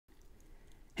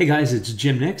Hey guys, it's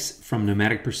Jim Nix from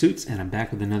Nomadic Pursuits, and I'm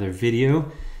back with another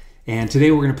video. And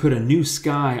today we're going to put a new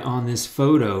sky on this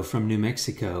photo from New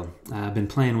Mexico. I've been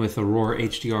playing with Aurora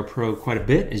HDR Pro quite a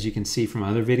bit, as you can see from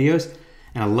other videos,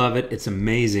 and I love it. It's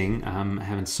amazing. I'm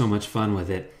having so much fun with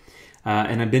it.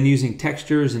 And I've been using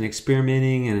textures and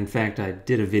experimenting, and in fact I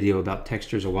did a video about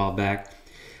textures a while back.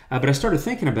 But I started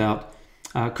thinking about,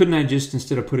 couldn't I just,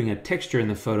 instead of putting a texture in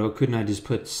the photo, couldn't I just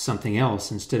put something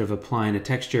else instead of applying a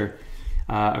texture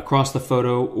across the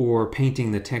photo or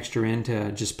painting the texture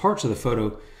into just parts of the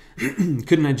photo?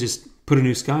 Couldn't I just put a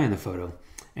new sky in the photo?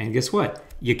 And guess what?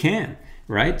 You can,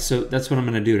 right? So that's what I'm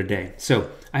going to do today. So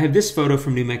I have this photo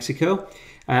from New Mexico.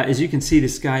 As you can see, the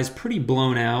sky is pretty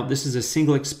blown out. This is a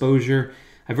single exposure.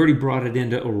 I've already brought it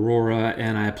into Aurora,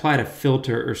 and I applied a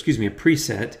filter, or excuse me, a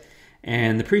preset.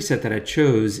 And the preset that I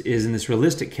chose is in this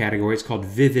realistic category. It's called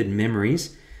Vivid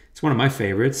Memories. It's one of my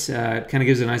favorites. It kind of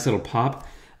gives it a nice little pop.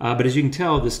 But as you can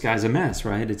tell, this guy's a mess,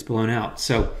 right? It's blown out.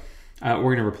 So we're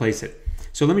going to replace it.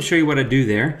 So let me show you what I do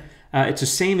there. It's the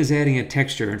same as adding a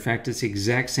texture. In fact, it's the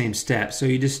exact same step. So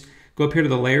you just go up here to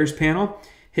the Layers panel,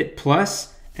 hit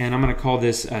plus, and I'm going to call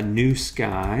this a New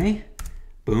Sky.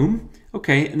 Boom.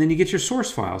 Okay, and then you get your source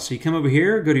file. So you come over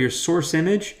here, go to your source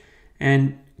image,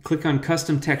 and click on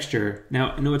Custom Texture.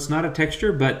 Now, no, it's not a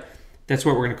texture, but that's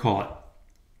what we're going to call it.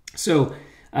 So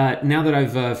now that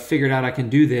I've figured out I can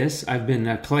do this, I've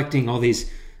been collecting all these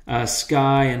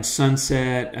sky and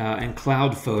sunset and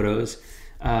cloud photos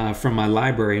from my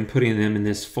library and putting them in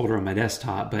this folder on my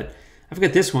desktop. But I've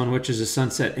got this one, which is a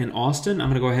sunset in Austin. I'm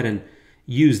going to go ahead and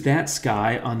use that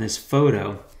sky on this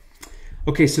photo.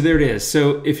 Okay, so there it is.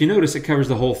 So if you notice, it covers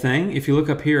the whole thing. If you look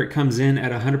up here, it comes in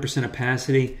at 100%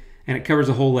 opacity and it covers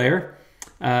the whole layer.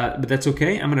 But that's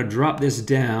okay. I'm going to drop this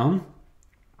down.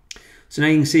 So now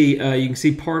you can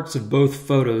see parts of both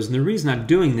photos. And the reason I'm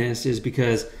doing this is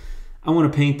because I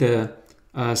want to paint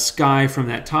the sky from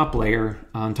that top layer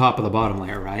on top of the bottom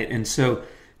layer, right? And so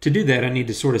to do that, I need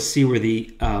to sort of see where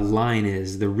the line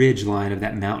is, the ridge line of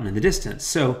that mountain in the distance.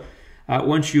 So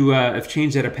once you have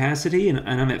changed that opacity, and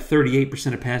I'm at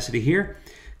 38% opacity here,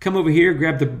 come over here,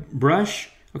 grab the brush.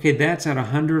 Okay, that's at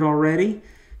 100 already.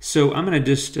 So I'm going to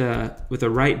just, with the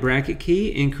right bracket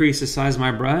key, increase the size of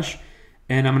my brush,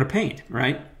 and I'm going to paint,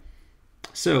 right?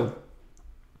 So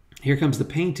here comes the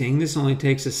painting. This only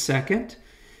takes a second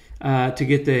to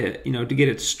get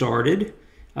it started.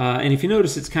 And if you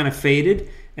notice, it's kind of faded,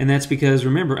 and that's because,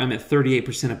 remember, I'm at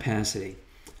 38% opacity.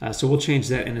 So we'll change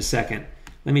that in a second.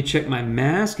 Let me check my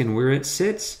mask and where it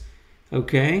sits.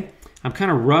 Okay, I'm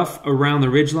kind of rough around the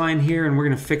ridge line here, and we're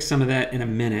going to fix some of that in a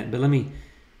minute. But let me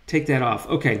take that off.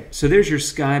 Okay, so there's your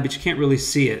sky, but you can't really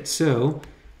see it. So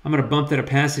I'm going to bump that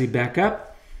opacity back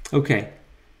up. Okay,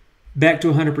 back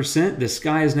to 100%. The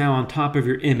sky is now on top of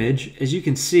your image. As you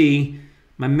can see,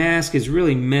 my mask is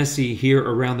really messy here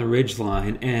around the ridge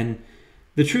line. And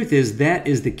the truth is, that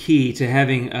is the key to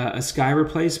having a sky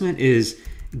replacement, is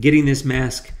getting this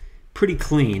mask pretty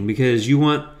clean, because you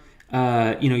want,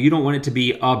 you don't want it to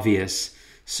be obvious.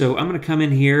 So I'm going to come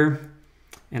in here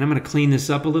and I'm going to clean this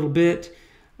up a little bit.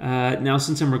 Now,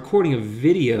 since I'm recording a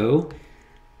video,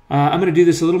 I'm going to do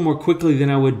this a little more quickly than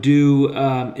I would do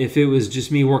if it was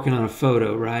just me working on a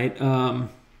photo, right? I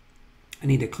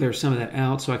need to clear some of that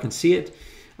out so I can see it.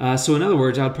 So in other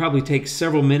words, I'll probably take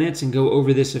several minutes and go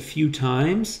over this a few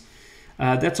times.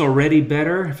 That's already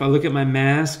better. If I look at my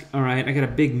mask, all right, I got a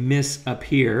big miss up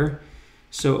here.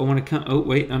 So I want to come, oh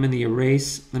wait, I'm in the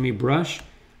erase. Let me brush.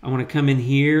 I want to come in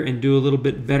here and do a little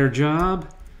bit better job.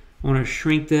 I want to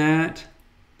shrink that.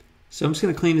 So I'm just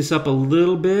going to clean this up a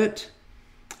little bit.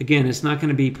 Again, it's not going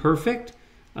to be perfect,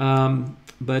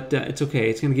 but it's okay.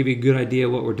 It's going to give you a good idea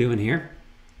of what we're doing here.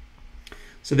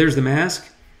 So there's the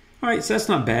mask. All right, so that's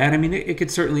not bad. I mean, it could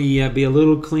certainly be a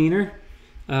little cleaner.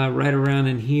 Right around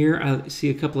in here, I see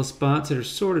a couple of spots that are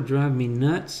sort of driving me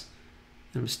nuts.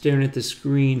 I'm staring at the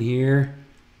screen here,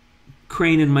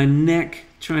 craning my neck,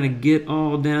 trying to get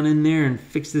all down in there and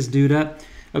fix this dude up.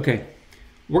 Okay,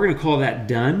 we're going to call that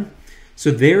done. So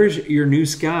there's your new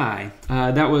sky.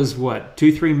 That was, what,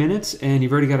 2-3 minutes, and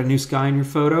you've already got a new sky in your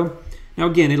photo. Now,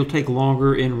 again, it'll take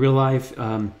longer in real life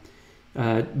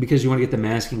because you want to get the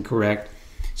masking correct.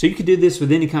 So you could do this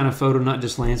with any kind of photo, not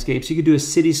just landscapes. You could do a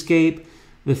cityscape.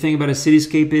 The thing about a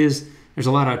cityscape is there's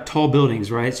a lot of tall buildings,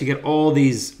 right? So you get all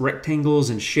these rectangles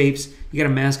and shapes. You got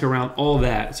to mask around all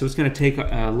that. So it's going to take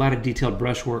a lot of detailed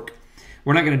brush work.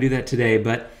 We're not going to do that today,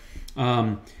 but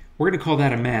we're going to call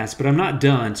that a mask, but I'm not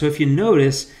done. So if you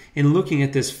notice, in looking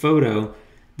at this photo,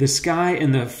 the sky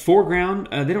and the foreground,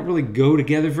 they don't really go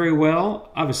together very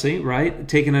well, obviously, right?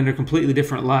 Taken under completely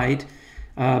different light.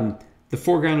 The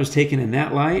foreground was taken in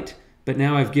that light. but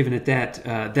now I've given it that,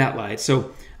 that light.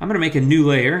 So I'm going to make a new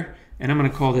layer, and I'm going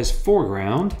to call this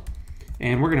foreground,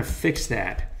 and we're going to fix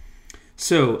that.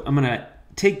 So I'm going to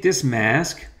take this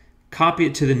mask, copy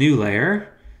it to the new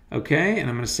layer, okay, and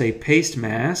I'm going to say paste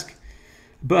mask,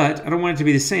 but I don't want it to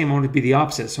be the same, I want it to be the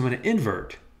opposite, so I'm going to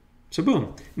invert. So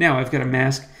boom, now I've got a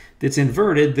mask that's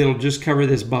inverted that'll just cover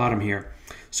this bottom here.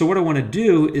 So what I want to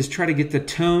do is try to get the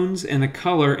tones and the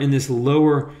color in this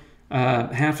lower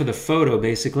half of the photo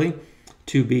basically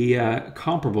to be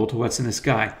comparable to what's in the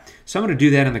sky. So I'm going to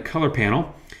do that in the color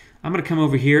panel. I'm going to come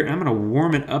over here and I'm going to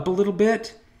warm it up a little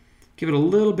bit, give it a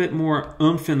little bit more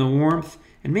oomph in the warmth,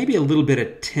 and maybe a little bit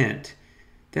of tint.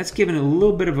 That's giving it a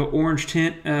little bit of an orange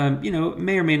tint. You know, it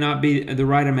may or may not be the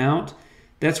right amount.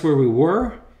 That's where we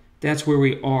were. That's where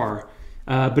we are.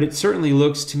 But it certainly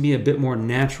looks to me a bit more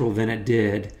natural than it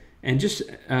did. And just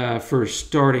for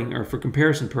starting or for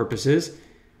comparison purposes,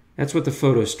 that's what the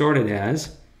photo started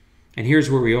as. And here's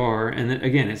where we are. And then,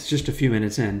 again, it's just a few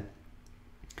minutes in.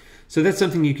 So that's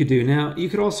something you could do. Now, you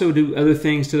could also do other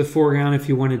things to the foreground if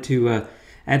you wanted to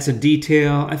add some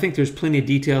detail. I think there's plenty of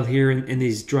detail here in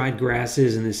these dried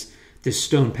grasses and this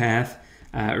stone path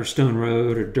or stone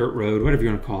road or dirt road, whatever you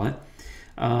want to call it.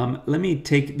 Let me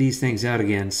take these things out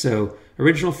again. So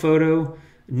original photo,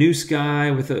 new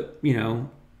sky with a, you know,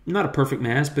 not a perfect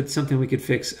mask, but something we could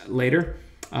fix later.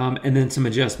 And then some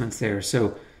adjustments there.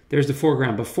 So there's the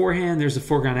foreground beforehand, there's the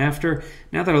foreground after.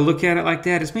 Now that I look at it like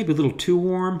that, it's maybe a little too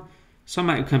warm. So I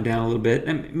might come down a little bit,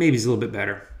 and maybe it's a little bit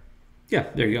better. Yeah,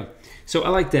 there you go. So I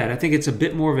like that. I think it's a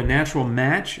bit more of a natural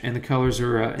match, and the colors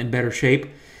are in better shape.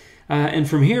 And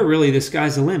from here, really, the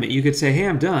sky's the limit. You could say, hey,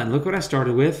 I'm done. Look what I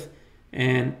started with.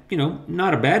 And, you know,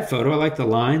 not a bad photo. I like the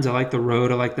lines. I like the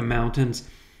road. I like the mountains.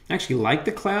 I actually like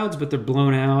the clouds, but they're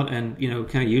blown out and, you know,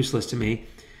 kind of useless to me.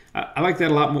 I like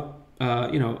that a lot more.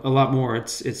 You know, a lot more.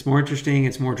 It's more interesting.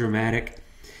 It's more dramatic.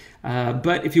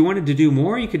 But if you wanted to do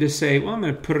more, you could just say, well, I'm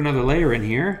going to put another layer in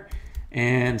here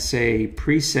and say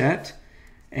preset.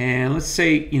 And let's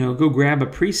say, you know, go grab a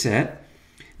preset.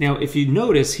 Now, if you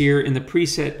notice here in the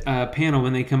preset panel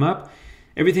when they come up,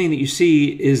 everything that you see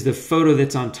is the photo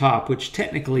that's on top, which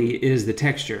technically is the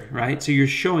texture, right? So you're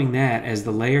showing that as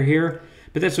the layer here,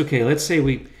 but that's okay. Let's say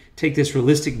we take this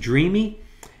realistic dreamy,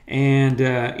 and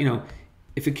you know,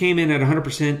 if it came in at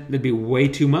 100%, that'd be way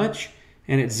too much.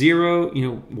 And at 0, you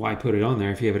know, why put it on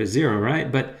there if you have it at 0,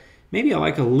 right? But maybe I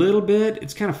like a little bit.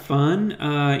 It's kind of fun.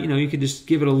 You know, you could just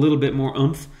give it a little bit more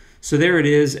oomph. So there it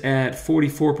is at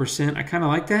 44%. I kind of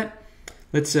like that.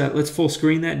 Let's full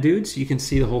screen that, dude, so you can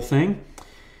see the whole thing.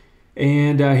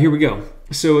 And here we go.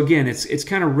 So again, it's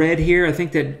kind of red here. I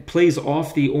think that plays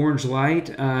off the orange light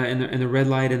and the red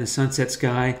light in the sunset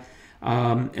sky,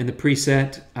 and the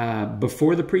preset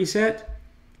before the preset,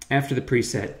 after the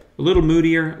preset. A little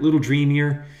moodier, a little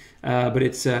dreamier, but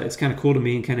it's kind of cool to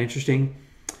me and kind of interesting.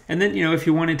 And then, you know, if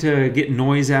you wanted to get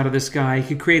noise out of the sky, you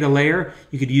could create a layer.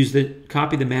 You could use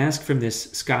copy the mask from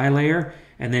this sky layer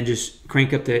and then just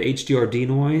crank up the HDR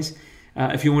denoise.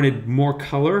 If you wanted more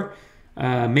color,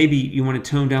 maybe you want to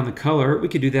tone down the color, we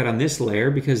could do that on this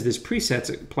layer because this preset's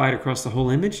applied across the whole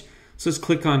image. So let's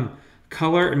click on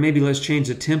color and maybe let's change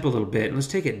the temp a little bit. And let's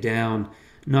take it down,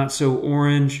 not so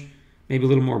orange, maybe a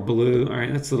little more blue. All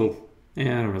right, that's a little, I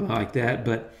don't really like that,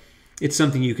 but it's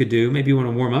something you could do. Maybe you want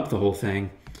to warm up the whole thing.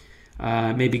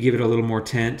 Maybe give it a little more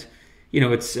tint. You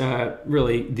know, it's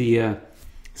really the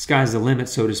sky's the limit,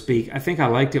 so to speak. I think I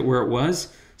liked it where it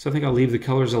was, so I think I'll leave the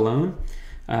colors alone.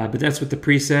 But that's with the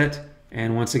preset,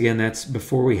 and once again, that's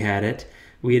before we had it.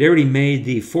 We had already made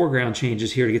the foreground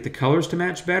changes here to get the colors to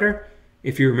match better.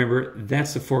 If you remember,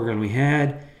 that's the foreground we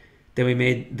had. Then we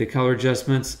made the color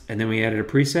adjustments, and then we added a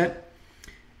preset.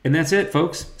 And that's it,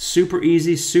 folks. Super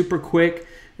easy, super quick.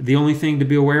 The only thing to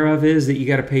be aware of is that you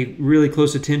got to pay really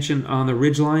close attention on the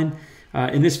ridge line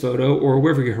in this photo, or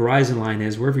wherever your horizon line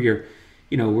is, wherever your,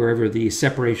 you know, wherever the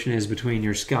separation is between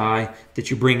your sky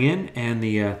that you bring in and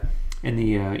the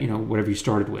you know, whatever you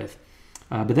started with.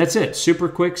 But that's it. Super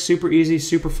quick, super easy,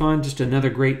 super fun. Just another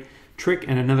great trick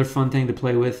and another fun thing to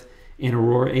play with in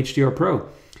Aurora HDR Pro.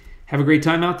 Have a great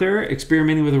time out there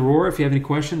experimenting with Aurora. If you have any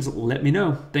questions, let me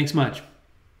know. Thanks much.